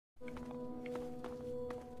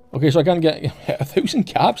Okay, so I can't get 1,000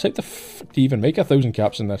 caps? How the f do you even make 1,000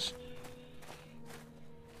 caps in this?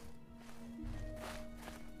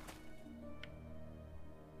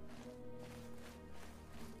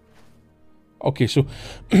 Okay, so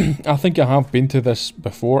I think I have been to this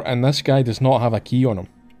before, and this guy does not have a key on him.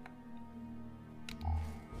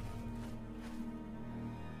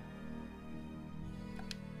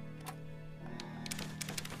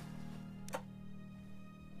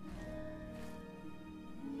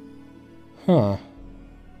 Huh.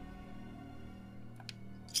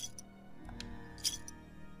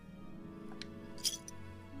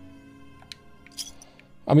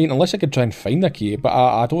 I mean, unless I could try and find a key, but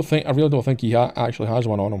I don't think, I really don't think he actually has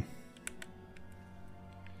one on him.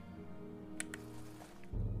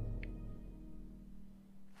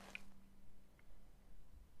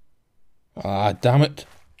 Ah, damn it.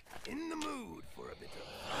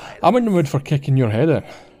 I'm in the mood for kicking your head in.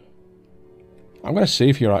 I'm gonna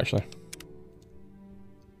save here, actually.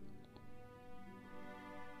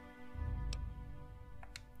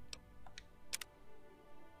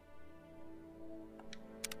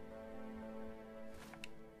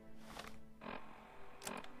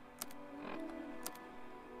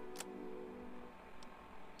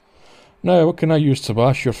 Now, what can I use to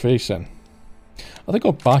bash your face in? I think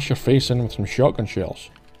I'll bash your face in with some shotgun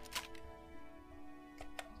shells.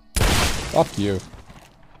 Fuck you.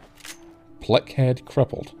 Plickhead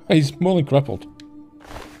crippled. He's more than crippled.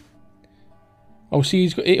 Oh, see,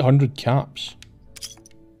 he's got 800 caps.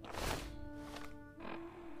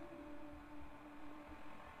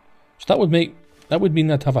 So that would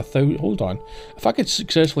mean I'd have 1,000. Hold on. If I could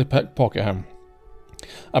successfully pickpocket him,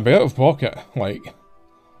 I'd be out of pocket, like.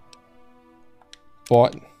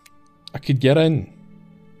 But I could get in.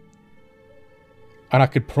 And I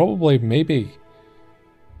could probably, maybe.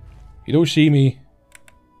 You don't see me.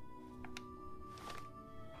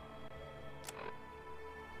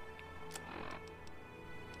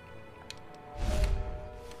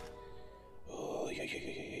 Oh,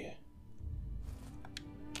 yeah.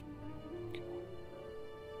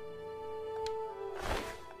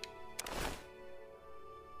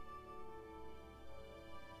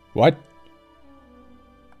 What?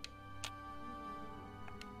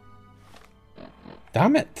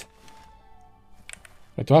 Damn it!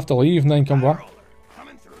 Right, do I have to leave and then come back?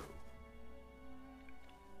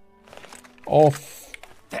 Oh,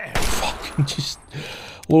 fucking just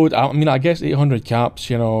load. I mean, I guess 800 caps,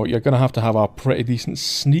 you know, you're gonna have to have a pretty decent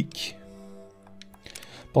sneak.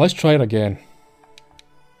 But let's try it again.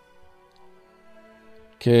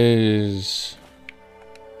 'Cause...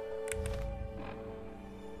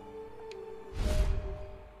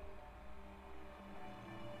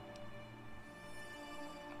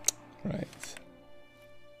 Right.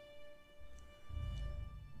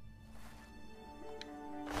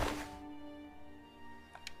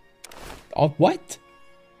 Oh, what?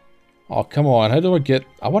 Oh, come on. How do I get...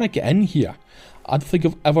 I want to get in here. I don't think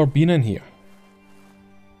I've ever been in here.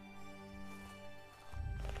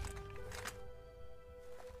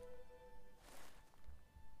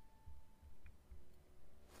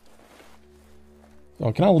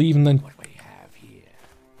 Oh, can I leave and then... What do we have here?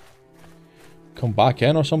 Come back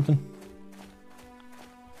in or something?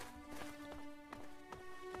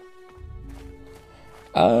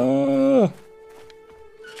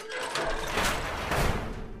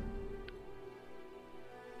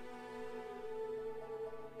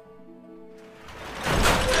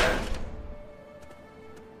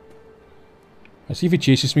 Let's see if he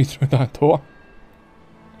chases me through that door.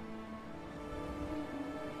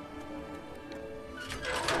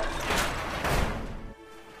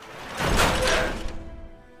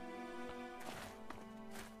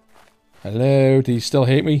 Hello, do you still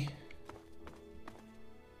hate me?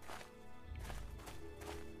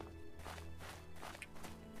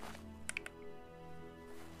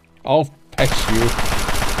 I'll piss you.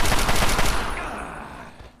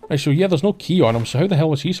 Right, so yeah, there's no key on him, so how the hell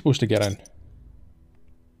was he supposed to get in?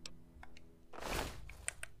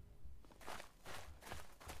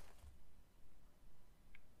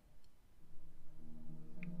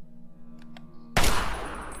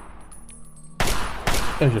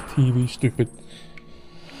 There's your TV, stupid.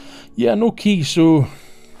 Yeah, no key, so...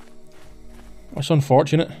 That's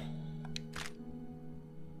unfortunate.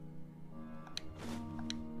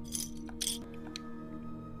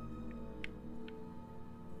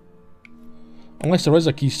 Unless there is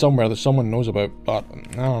a key somewhere that someone knows about, but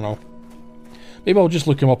I don't know. Maybe I'll just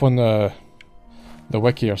look him up on the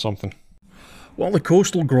wiki or something. Well, the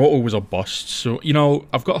Coastal Grotto was a bust, so, you know,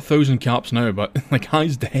 I've got 1,000 caps now, but, like,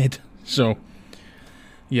 High's dead, so...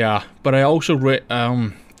 Yeah, but I also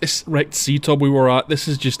this wrecked sea tub we were at, this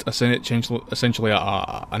is just essentially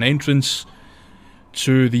an entrance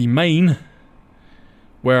to the mine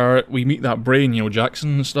where we meet that brain, you know,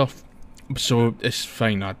 Jackson and stuff. So it's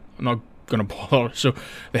fine, I'm not gonna bother. So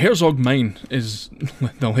the Herzog mine is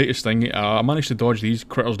the latest thing. I managed to dodge these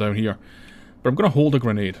critters down here, but I'm gonna hold a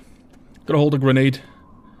grenade.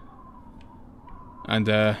 And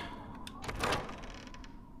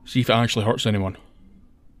see if it actually hurts anyone.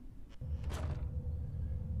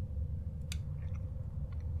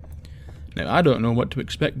 Now I don't know what to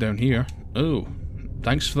expect down here. Oh,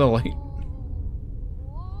 thanks for the light.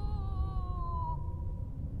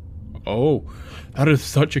 Oh, that is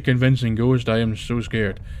such a convincing ghost. I am so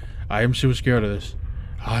scared. I am so scared of this.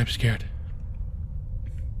 I'm scared.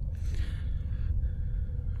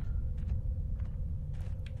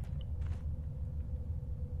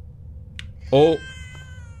 Oh.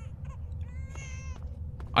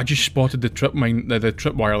 I just spotted the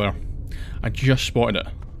tripwire there. I just spotted it.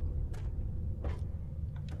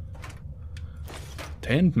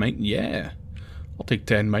 10 mines? Yeah. I'll take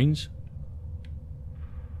 10 mines.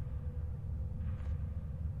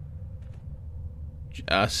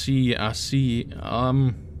 I see. Does it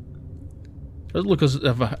look as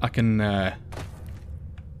if I can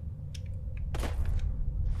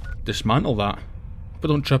dismantle that, but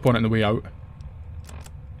don't trip on it on the way out.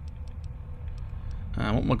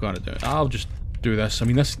 What am I gonna do? I'll just do this. I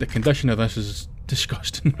mean, the condition of this is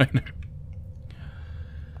disgusting right now.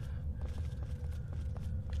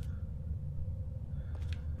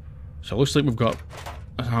 So it looks like we've got...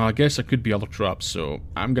 I guess there could be other traps, so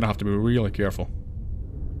I'm gonna have to be really careful.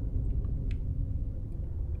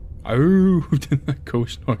 Oh, that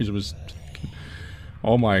ghost noise was...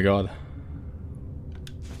 Oh my god.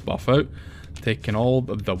 Buff out. Taking all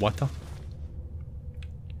the water.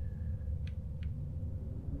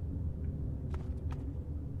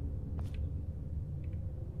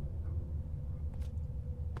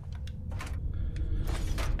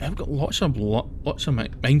 I've got lots of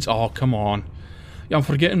mines. Oh, come on. Yeah, I'm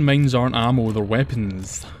forgetting mines aren't ammo, they're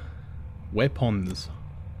weapons. Weapons.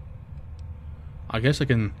 I guess I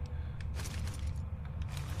can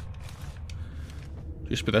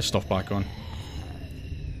just put this stuff back on.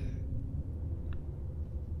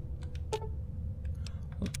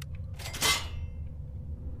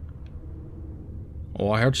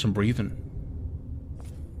 Oh, I heard some breathing.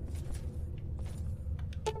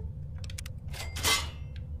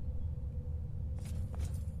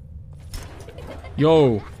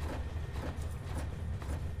 Yo!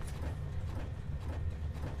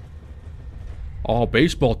 Oh,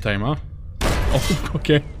 baseball time, huh? Oh,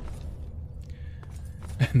 okay.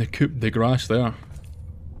 And the coup de grace there.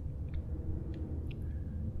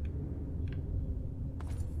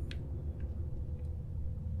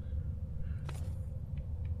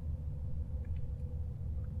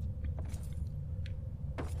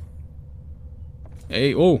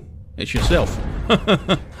 Hey, oh, it's yourself.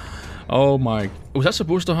 Oh my, was that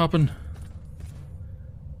supposed to happen?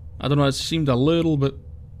 I don't know, it seemed a little bit...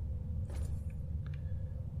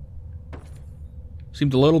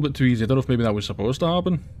 Seemed a little bit too easy. I don't know if maybe that was supposed to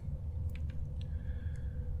happen.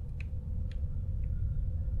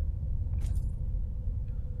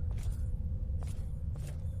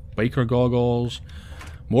 Biker goggles.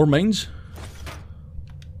 More mines?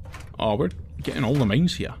 Oh, we're getting all the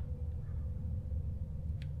mines here.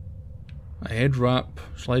 A head wrap,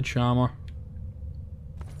 sledgehammer.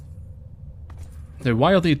 Now,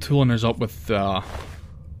 why are they tooling us up with all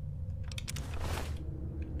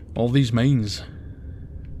these mines?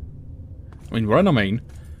 I mean, we're in a mine.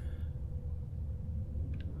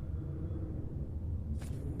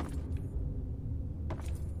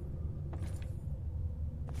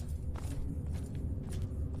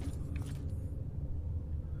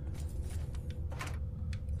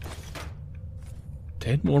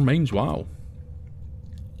 Ten more mines, wow.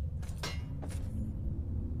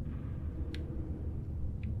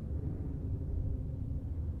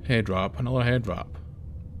 Head wrap, another head wrap.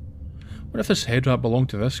 What if this head wrap belonged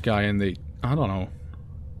to this guy and they... I don't know.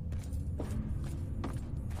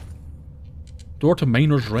 Door to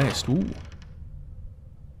Miner's Rest, ooh.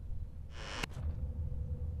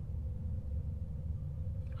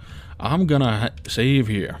 I'm gonna hit save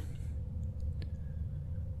here.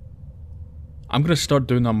 I'm gonna start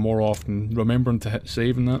doing that more often, remembering to hit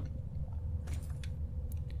save and that.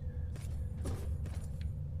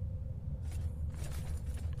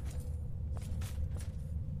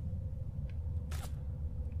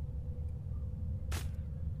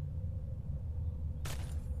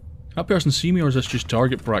 That person see me, or is this just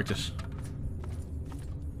target practice?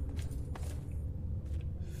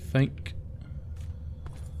 Think.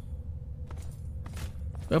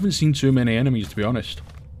 I haven't seen too many enemies, to be honest.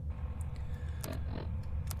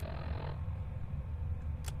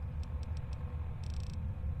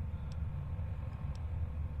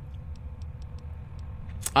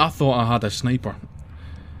 I thought I had a sniper.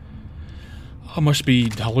 I must be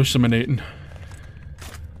hallucinating.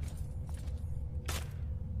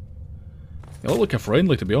 You look like a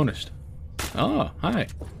friendly, to be honest. Ah, hi.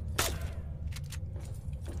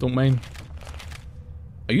 Don't mind.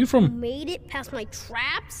 Are you from... Made it past my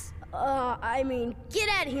traps? I mean, get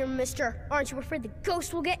out of here, mister. Aren't you afraid the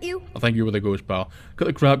ghost will get you? I think you were the ghost, pal. Cut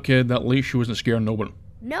the crap, kid. That leash wasn't scaring nobody.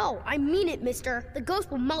 No, I mean it, mister. The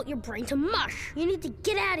ghost will melt your brain to mush. You need to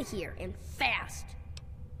get out of here, and fast.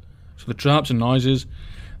 So the traps and noises,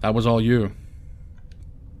 that was all you.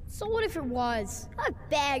 So what if it was? I've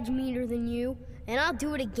bagged meaner than you, and I'll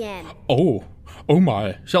do it again. Oh. Oh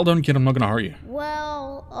my. Settle down, kid. I'm not gonna hurt you.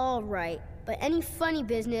 Well, alright. But any funny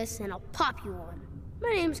business, and I'll pop you one. My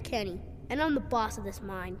name's Kenny, and I'm the boss of this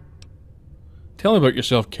mine. Tell me about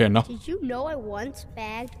yourself, Kenna. Did you know I once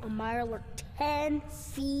bagged a mirror 10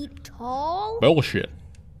 feet tall? Bullshit.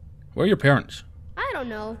 Where are your parents? I don't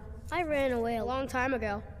know. I ran away a long time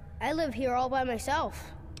ago. I live here all by myself.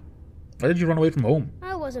 Why did you run away from home?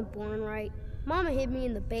 I wasn't born right. Mama hid me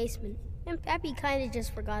in the basement, and Pappy kinda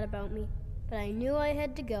just forgot about me. But I knew I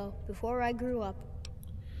had to go before I grew up.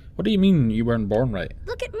 What do you mean you weren't born right?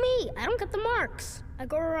 Look at me! I don't get the marks. I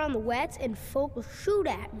go around the wets and folk will shoot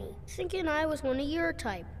at me, thinking I was one of your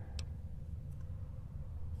type.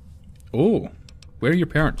 Oh. Where are your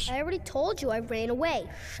parents? I already told you I ran away.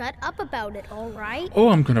 Shut up about it, alright? Oh,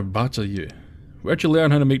 I'm gonna batter you. Where'd you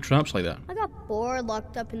learn how to make traps like that? I got bored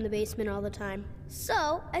locked up in the basement all the time.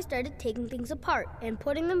 So, I started taking things apart and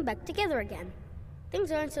putting them back together again.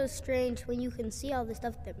 Things aren't so strange when you can see all the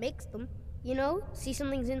stuff that makes them. You know, see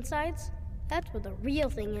something's insides? That's what the real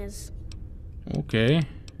thing is. Okay.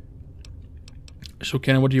 So,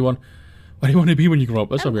 Kenna, what do you want? What do you want to be when you grow up?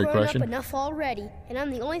 That's a weird I'm grown question. up enough already, and I'm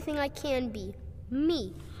the only thing I can be.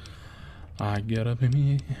 Me. I gotta be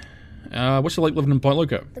me. What's it like living in Point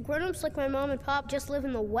Lookout? The grown-ups like my mom and pop just live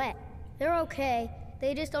in the wet. They're okay.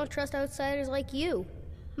 They just don't trust outsiders like you.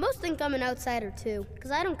 Most think I'm an outsider too, because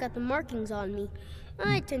I don't got the markings on me.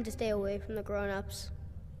 I tend to stay away from the grown-ups.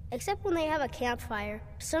 Except when they have a campfire.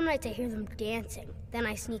 Some nights I hear them dancing. Then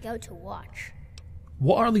I sneak out to watch.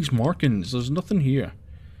 What are these markings? There's nothing here.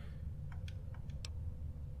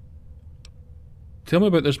 Tell me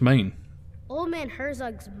about this mine. Old Man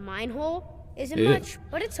Herzog's mine hole isn't Yeah. much,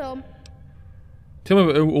 but it's home. Tell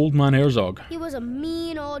me about Old Man Herzog. He was a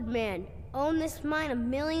mean old man. Owned this mine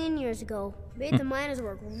 1,000,000 years ago. Made the miners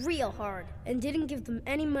work real hard and didn't give them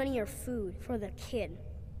any money or food for their kid.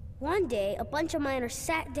 One day, a bunch of miners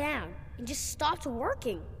sat down and just stopped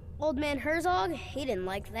working. Old Man Herzog, he didn't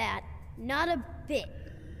like that. Not a bit.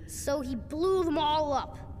 So he blew them all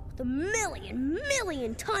up with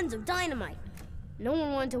 1,000,000 tons of dynamite. No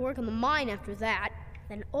one wanted to work on the mine after that.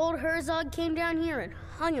 Then old Herzog came down here and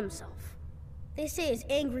hung himself. They say his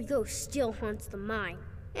angry ghost still haunts the mine.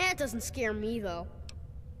 It doesn't scare me, though.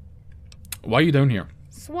 Why are you down here?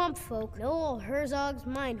 Swamp folk know old Herzog's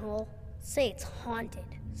mine hole. Say it's haunted.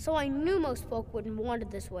 So I knew most folk wouldn't want it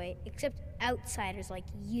this way, except outsiders like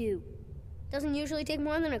you. Doesn't usually take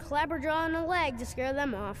more than a clapperjaw and a leg to scare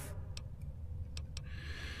them off.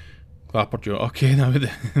 Clapperjaw. Okay, now the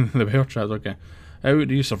bear traps. Okay. How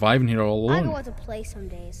do you survive in here all I alone? go out to play some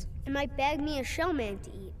days, and might bag me a shellman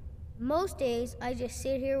to eat. Most days, I just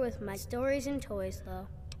sit here with my stories and toys, though.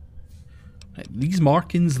 These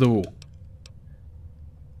markings, though.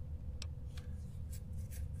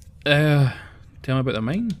 Tell me about the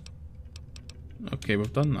mine. Okay,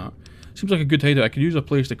 we've done that. Seems like a good hideout. I could use a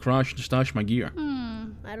place to crash and stash my gear.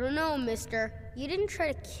 I don't know, mister. You didn't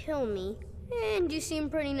try to kill me, and you seem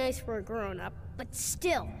pretty nice for a grown-up. But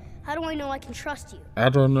still, how do I know I can trust you? I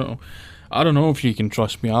don't know. I don't know if you can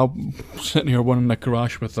trust me. I'm sitting here wanting to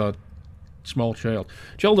crash with a small child.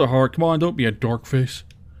 Child at heart, come on, don't be a dork face.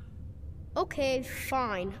 Okay,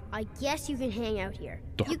 fine. I guess you can hang out here.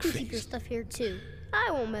 You can keep your Darkface. stuff here too. I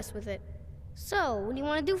won't mess with it. So, what do you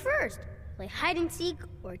want to do first? Play hide and seek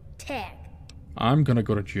or tag? I'm gonna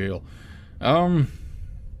go to jail.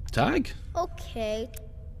 Tag? Okay.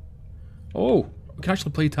 Oh, we can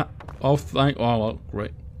actually play tag. Oh, well,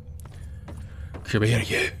 great. Come here,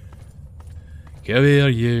 you. Come here,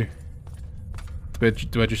 you.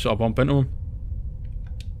 Do I just sort of bump into him?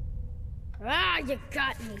 Ah, you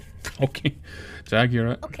got me. Okay. Tag, you're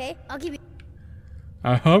right. Okay, I'll give you.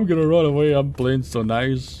 I'm gonna run away. I'm playing so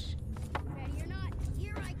nice. Ready or not,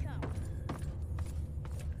 here I come.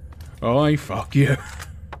 Oh, fuck you.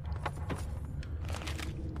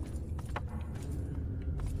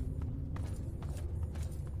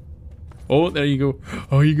 Oh, there you go.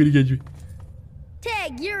 Oh, you're gonna get you.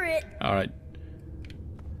 Tag, you're it. Alright.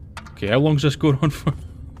 Okay, how long's this going on for?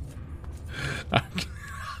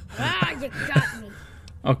 Ah, you got me.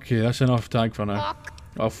 Okay, that's enough tag for now. Fuck.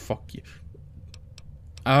 Oh, fuck you.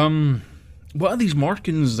 What are these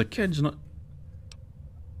markings? The kids not...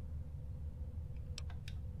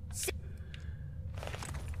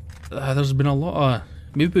 There's been a lot of...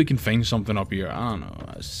 Maybe we can find something up here. I don't know.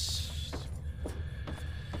 Let's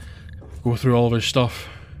go through all of his stuff.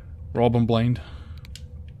 Rob him blind.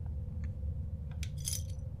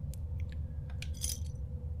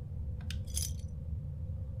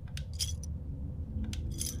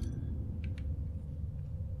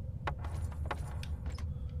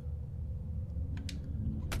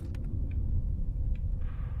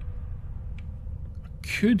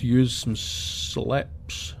 Could use some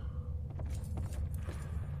slips.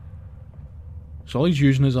 So all he's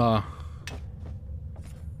using is a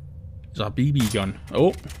BB gun.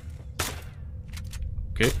 Oh,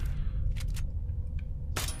 okay.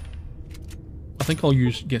 I think I'll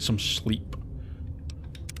get some sleep.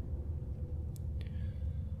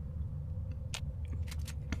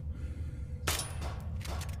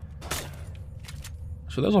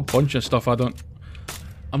 So there's a bunch of stuff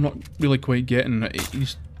I'm not really quite getting.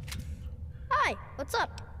 Hi, what's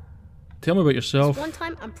up? Tell me about yourself. One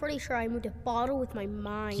time, I'm pretty sure I moved a bottle with my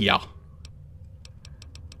mind. Yeah.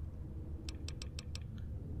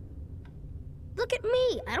 Look at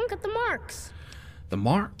me. I don't get the marks. The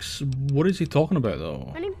marks? What is he talking about,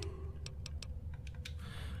 though? My name...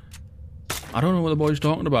 I don't know what the boy's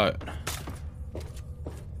talking about.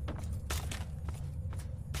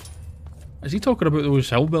 Is he talking about those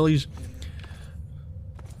hillbillies?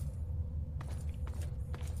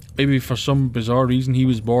 Maybe for some bizarre reason he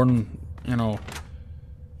was born, you know,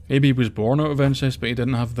 maybe he was born out of incest, but he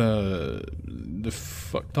didn't have the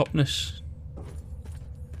fucked upness.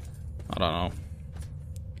 I don't know.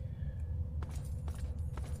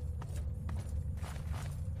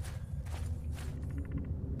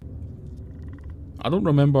 I don't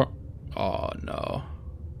remember. Oh no.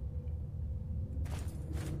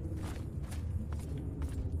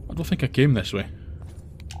 I don't think I came this way.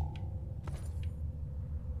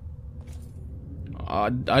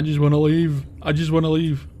 I just want to leave. I just want to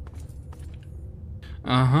leave.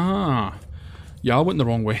 Uh-huh. Yeah, I went the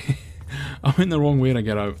wrong way. I went the wrong way to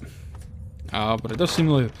get out. But it does seem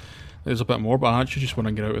like there's a bit more, but I actually just want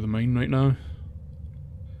to get out of the mine right now.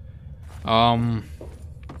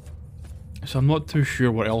 So I'm not too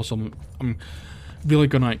sure what else I'm really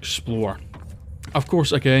going to explore. Of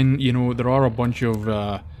course, again, you know, there are a bunch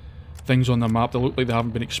of things on the map that look like they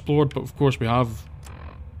haven't been explored, but of course we have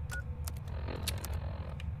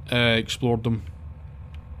explored them.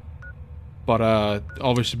 But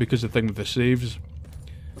obviously because of the thing with the saves.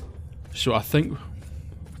 So I think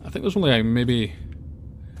there's only like, maybe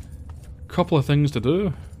a couple of things to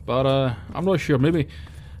do, but I'm not sure. Maybe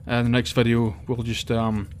in the next video we'll just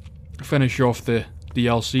finish off the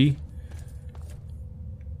DLC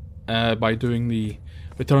by doing the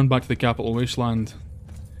return back to the Capital Wasteland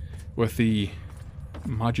with the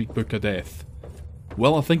Magic Book of Death.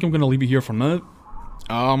 Well, I think I'm going to leave it here for now.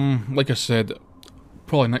 Like I said,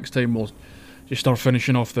 probably next time we'll just start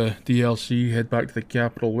finishing off the DLC, head back to the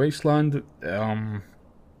Capital Wasteland, and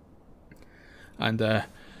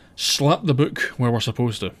slap the book where we're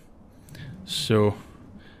supposed to. So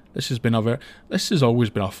this has always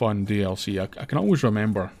been a fun DLC. I can always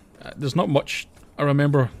remember. There's not much I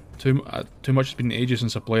remember too much. It's been ages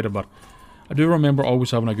since I played it, but I do remember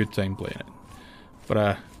always having a good time playing it.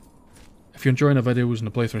 But if you're enjoying the videos and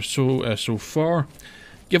the playthrough so far,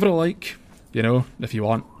 give it a like, you know, if you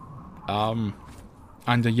want.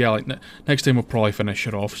 And yeah, like next time we'll probably finish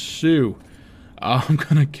it off. So I'm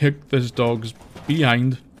gonna kick this dog's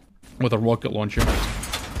behind with a rocket launcher,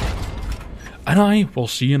 and I will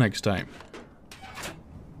see you next time.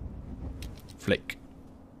 Flick.